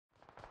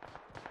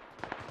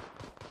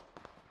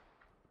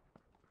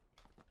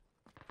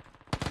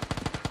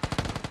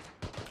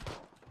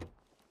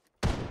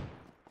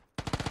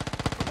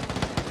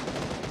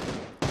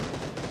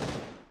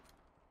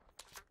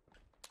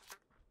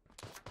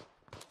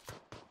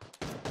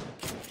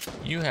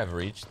You have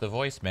reached the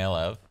voicemail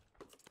of.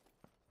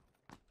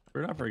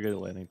 We're not very good at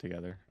landing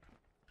together.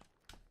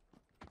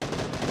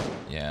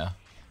 Yeah.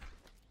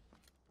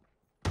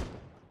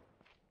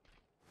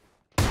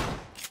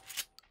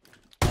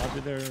 I'll be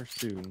there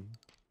soon.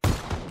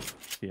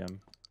 PM.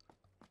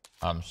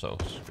 I'm so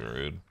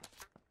screwed.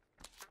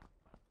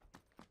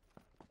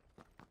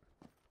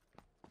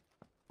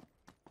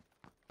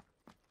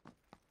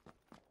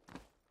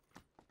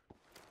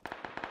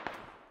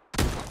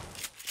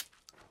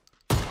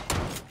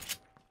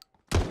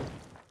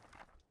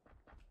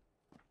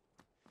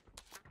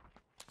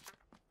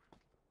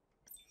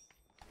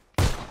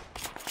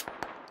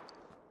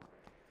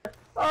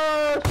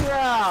 Oh,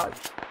 Shroud!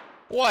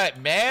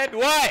 What, man?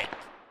 What?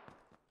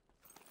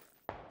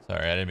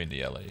 Sorry, I didn't mean to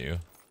yell at you.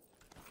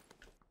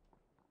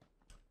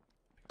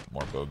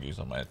 More bogeys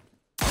on my...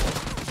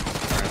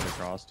 Trying to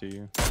cross to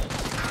you.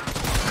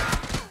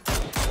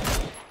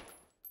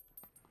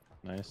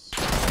 Nice.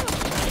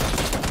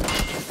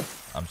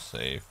 I'm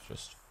safe.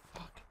 Just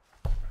fuck.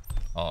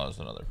 Oh, there's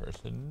another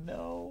person.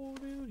 No,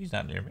 dude. He's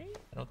not near me.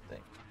 I don't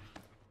think.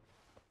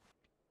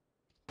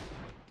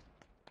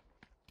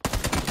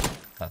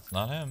 That's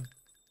not him.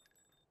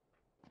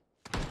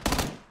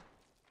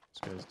 This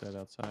guy's dead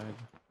outside.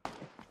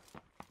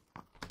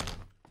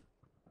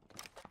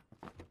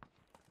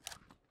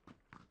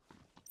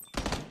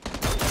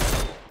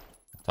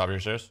 Top of your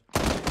stairs.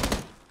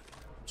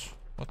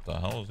 What the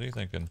hell is he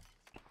thinking?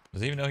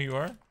 Does he even know who you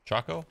are?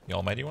 Choco? The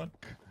almighty one?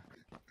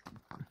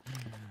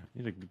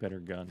 Need a better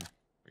gun. There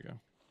we go.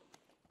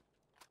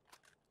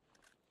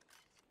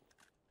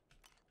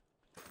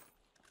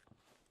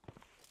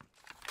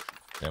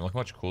 Damn, look how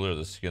much cooler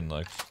this skin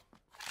looks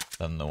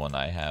than the one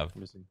I have.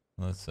 Missing.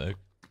 That's sick.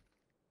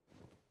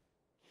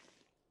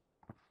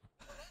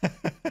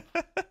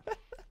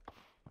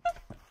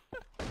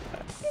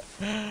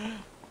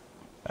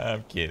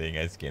 I'm kidding.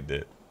 I skinned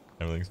it.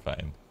 Everything's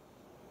fine.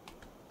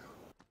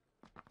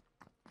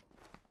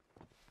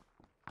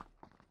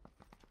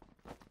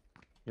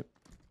 Yep.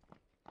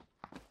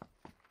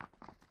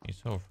 He's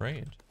so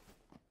afraid.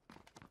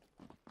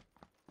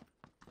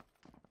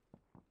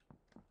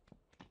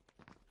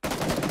 On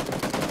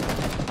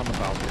the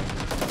balcony.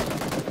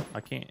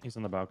 I can't. He's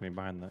on the balcony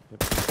behind that.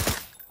 Yep.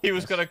 He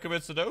was gonna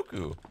commit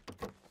Sudoku.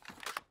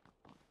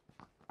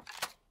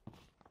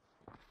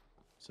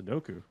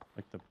 Sudoku,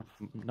 like the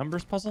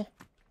numbers puzzle.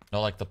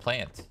 No, like the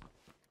plant.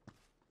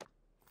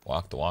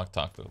 Walk the walk,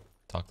 talk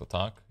the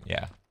talk.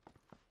 Yeah.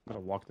 Gotta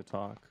walk the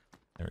talk.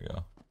 There we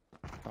go.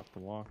 Talk the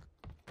walk.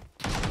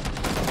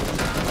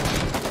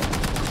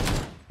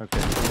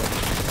 Okay.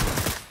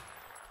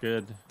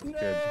 Good. No!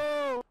 Good.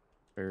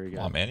 Very good.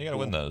 Oh man, you gotta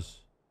win those.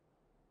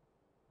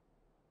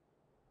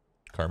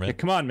 Kermit. Hey,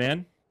 come on,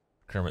 man.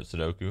 Kermit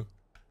Sudoku.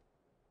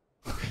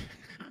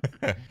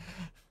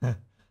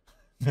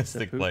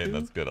 Mystic plane,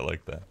 that's good. I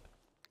like that.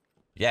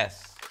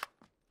 Yes.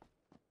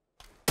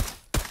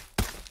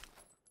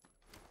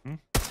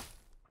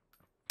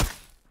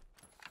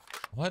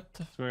 What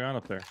the What's going on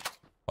up there?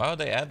 Why would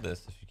they add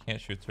this if you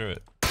can't shoot through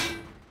it?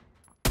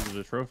 Is it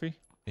a trophy?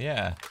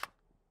 Yeah.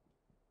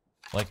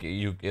 Like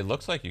you, it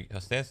looks like you.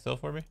 Stand still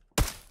for me.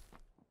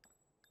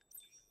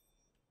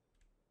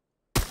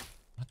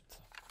 What the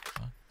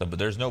fuck? But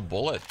there's no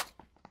bullet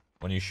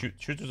when you shoot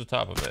to the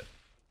top of it.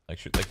 Like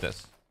shoot like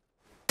this.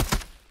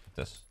 Like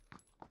this.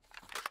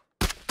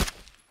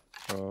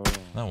 Oh.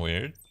 Isn't that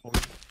weird?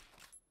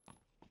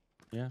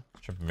 Yeah.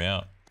 Tripping me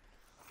out.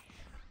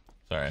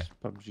 Sorry.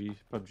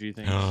 PUBG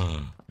things.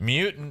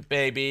 Mutant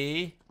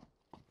baby.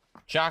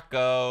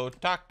 Choco,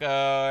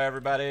 taco,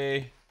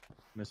 everybody.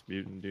 Miss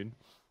Mutant, dude.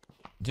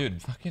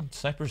 Dude, fucking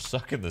snipers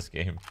suck in this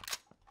game.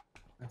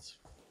 That's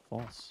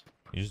false.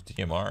 Use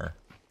DMR.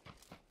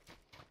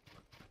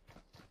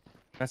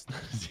 That's not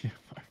a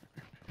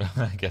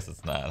DMR. I guess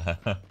it's not.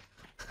 Huh?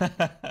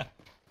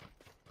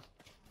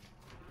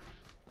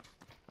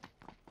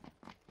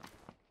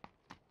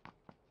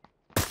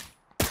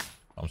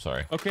 I'm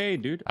sorry. Okay,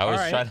 dude. I was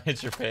All right. trying to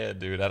hit your pan,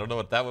 dude. I don't know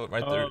what that went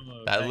right through.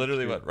 That thank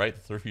literally you. went right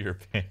through your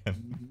pan.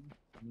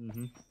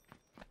 Mm-hmm.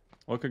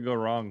 What could go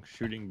wrong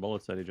shooting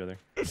bullets at each other?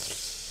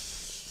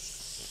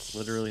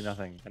 Literally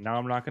nothing. And now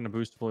I'm not going to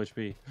boost full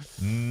HP.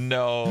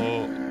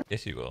 No.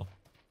 Yes, you will.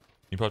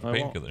 You popped a I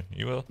won't. painkiller.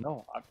 You will.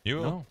 No. You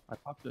will. No, I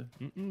popped it.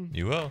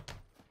 You will.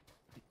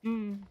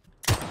 Mm.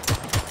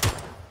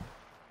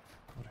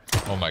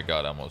 Oh my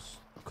god, I almost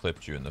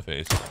clipped you in the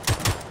face.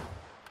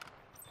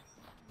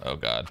 Oh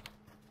god.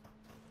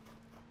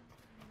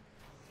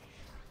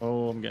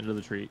 Oh, I'm getting to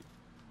the tree.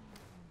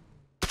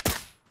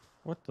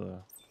 What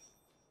the?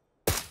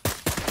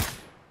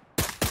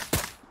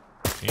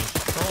 He's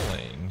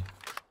trolling.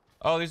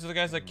 Oh, these are the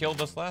guys that killed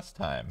us last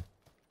time.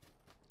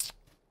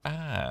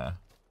 Ah.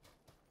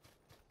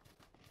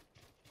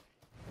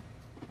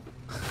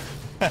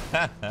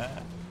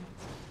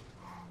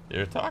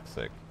 You're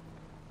toxic.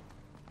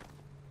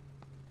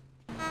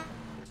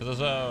 To the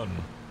zone.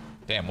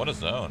 Damn, what a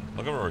zone.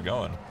 Look at where we're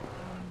going.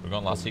 We're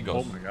going Los Higos.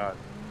 Oh my god.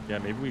 Yeah,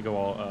 maybe we go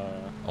all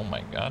Oh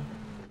my god.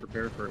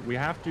 prepare for it. We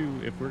have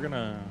to, if we're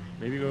gonna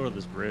maybe go to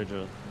this bridge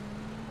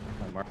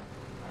My mark.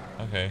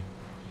 Okay.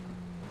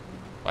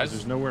 Why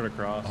There's nowhere to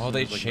cross. Oh,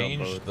 they There's, like, no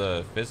changed boat.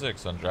 the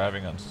physics on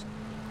driving on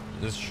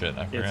this shit.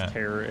 I forgot. It's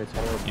terror. It's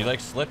horrible. You like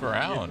slip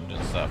around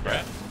and stuff,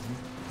 right?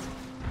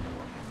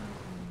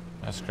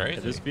 That's Yeah,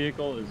 crazy. this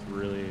vehicle is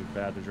really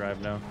bad to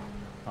drive now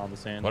on the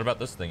sand. What about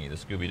this thingy, the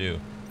Scooby-Doo?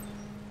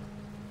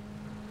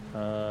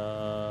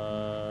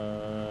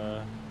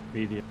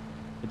 Medium.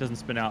 It doesn't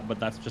spin out, but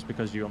that's just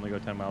because you only go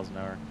 10 miles an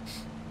hour.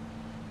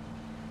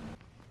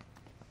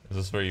 Is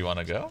this where you want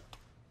to go?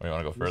 Or you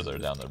want to go further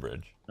down the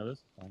bridge? No, this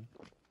is fine.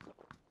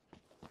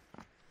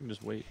 You can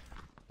just wait.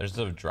 There's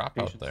a drop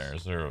out Patience. there.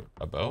 Is there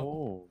a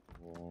boat?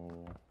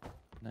 Oh,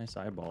 nice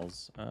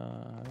eyeballs. I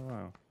don't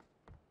know.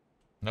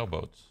 No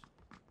boats.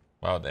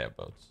 Why would they have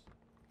boats?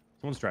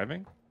 Someone's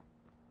driving?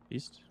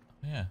 East?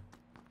 Yeah.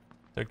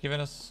 They're giving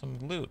us some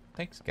loot.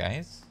 Thanks,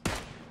 guys. I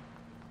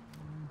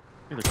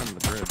think they're coming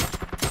to the bridge.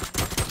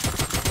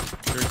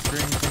 They're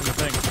experiencing the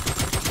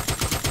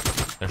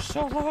thing. They're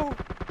so low.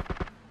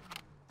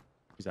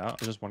 He's out.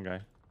 There's just one guy.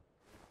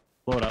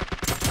 Blow it up.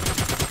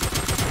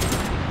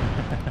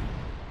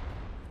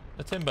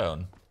 The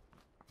Timbone.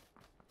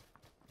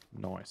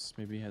 Nice.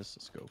 Maybe he has a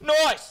scope.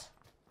 Nice!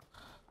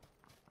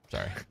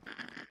 Sorry.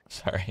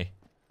 Sorry.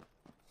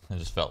 I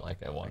just felt like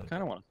I I wanted.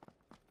 kind of want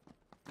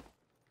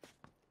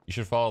You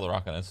should follow The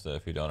Rock on Insta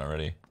if you don't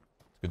already.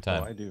 It's a good to.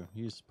 time. Oh, I do.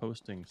 He's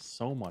posting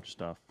so much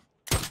stuff.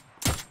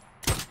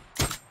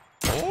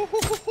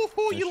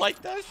 Oh, you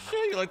like that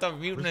shit? You like that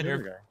mutant in Where's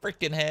the your other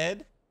freaking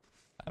head?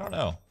 I don't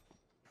know.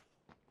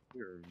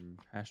 We're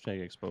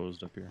hashtag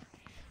exposed up here.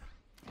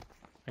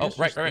 I Oh, guess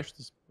right, just right. push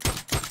this-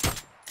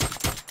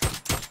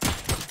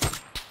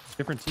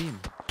 Different team.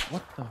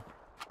 What the?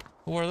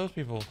 Who are those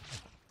people?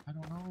 I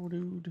don't know,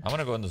 dude. I'm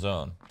gonna go in the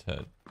zone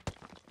to.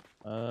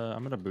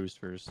 I'm gonna boost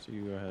first.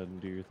 You go ahead and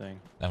do your thing.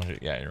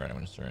 Yeah, you're right. I'm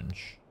gonna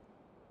syringe.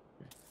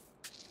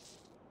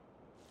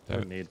 I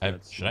have a nade for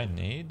that Should I smoke.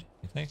 nade?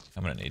 You think?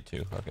 I'm gonna need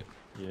to. Fuck it.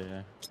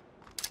 Yeah.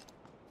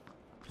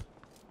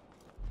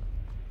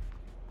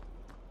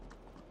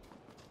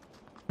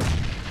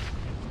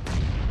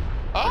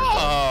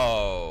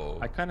 Oh!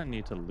 I kind of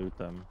need to loot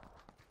them.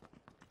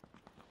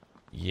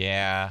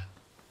 Yeah.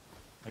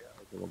 I got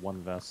like a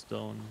one vest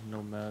still and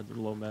no med,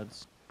 low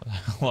meds.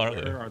 What are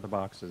Where they? are the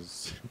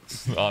boxes?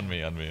 On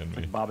me, on me, on me.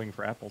 Like bobbing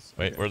for apples.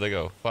 Wait, Okay. where'd they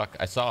go? Fuck,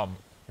 I saw them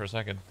for a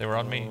second. They were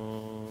on me.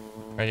 Oh,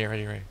 Right here, right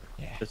here, right here.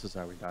 Yeah. This is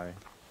how we die.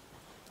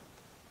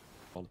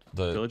 Called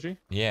The Trilogy?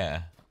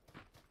 Yeah.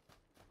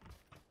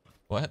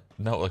 What?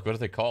 No, like what are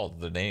they called?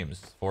 The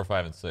names 4,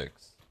 5, and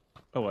 6.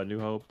 Oh, A New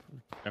Hope,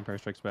 Empire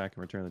Strikes Back,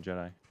 and Return of the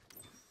Jedi.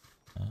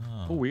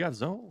 Oh, Oh. we got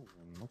zone.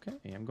 Okay,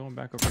 I'm going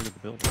back over here to the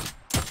building.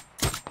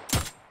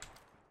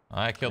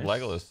 I killed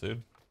Nice. Legolas,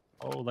 dude.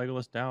 Oh,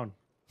 Legolas down.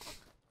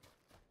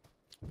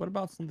 What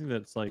about something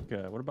that's like,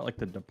 what about like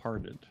The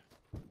Departed?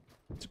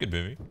 It's a good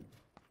movie.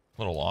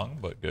 A little long,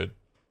 but good.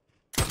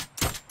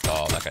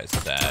 Oh, that guy's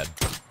sad.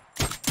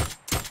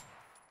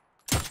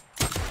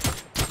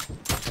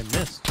 I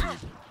missed, dude.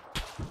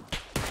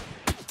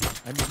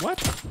 I mean, what?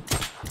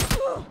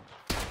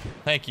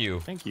 Thank you.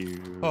 Thank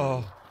you.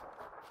 Oh.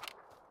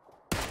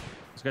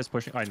 This guy's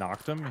pushing. I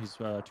knocked him. He's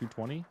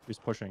 220. He's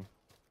pushing.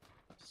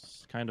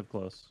 It's kind of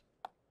close.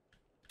 I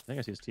think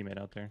I see his teammate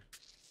out there.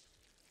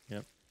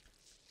 Yep.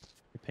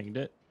 He pinged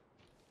it.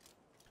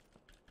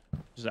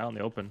 Just out in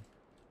the open.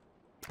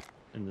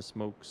 In the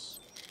smokes.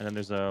 And then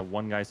there's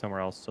one guy somewhere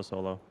else, so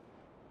solo.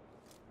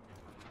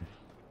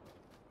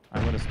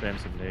 I'm gonna spam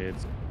some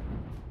nades.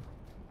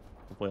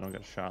 Hopefully I don't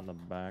get shot in the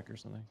back or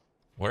something.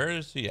 Where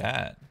is he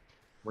at?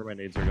 Where my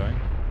nades are going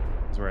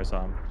is where I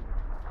saw him.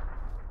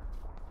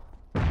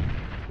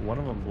 One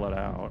of them bled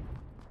out.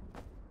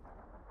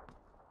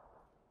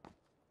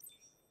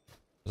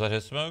 Is that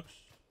his smokes?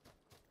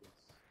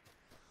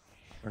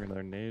 Or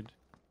another nade.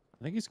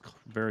 I think he's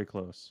very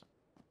close.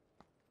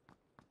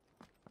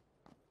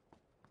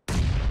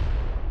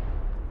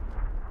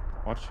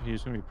 Watch,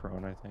 he's gonna be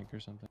prone, I think, or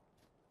something.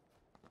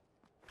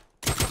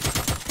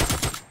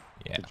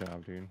 Yeah. Good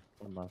job, dude.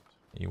 One left.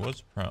 He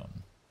was prone.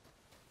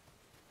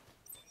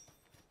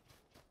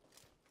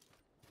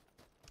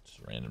 Just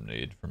a random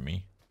nade from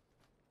me.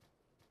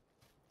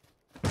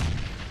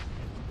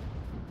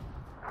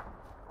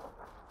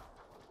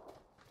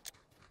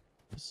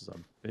 This is a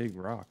big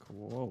rock.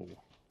 Whoa.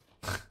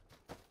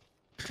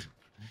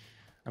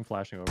 I'm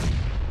flashing over.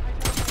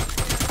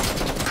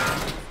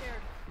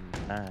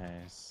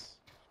 Nice.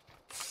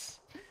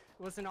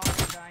 It was an honor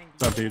dying.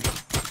 What's up, dude?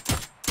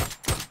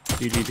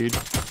 GG, dude.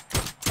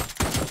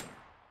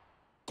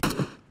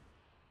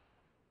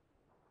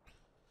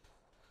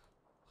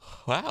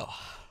 Wow.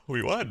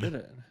 We won. Did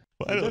it.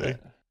 We Finally. did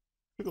it.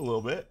 Took a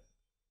little bit.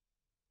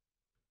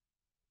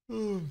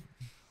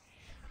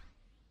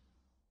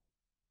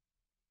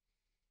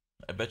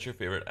 I bet your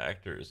favorite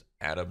actor is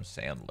Adam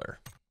Sandler.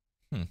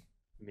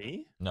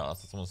 Me? No,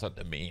 that's what someone said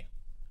to me.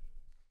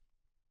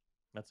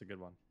 That's a good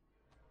one.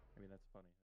 I mean, that's funny.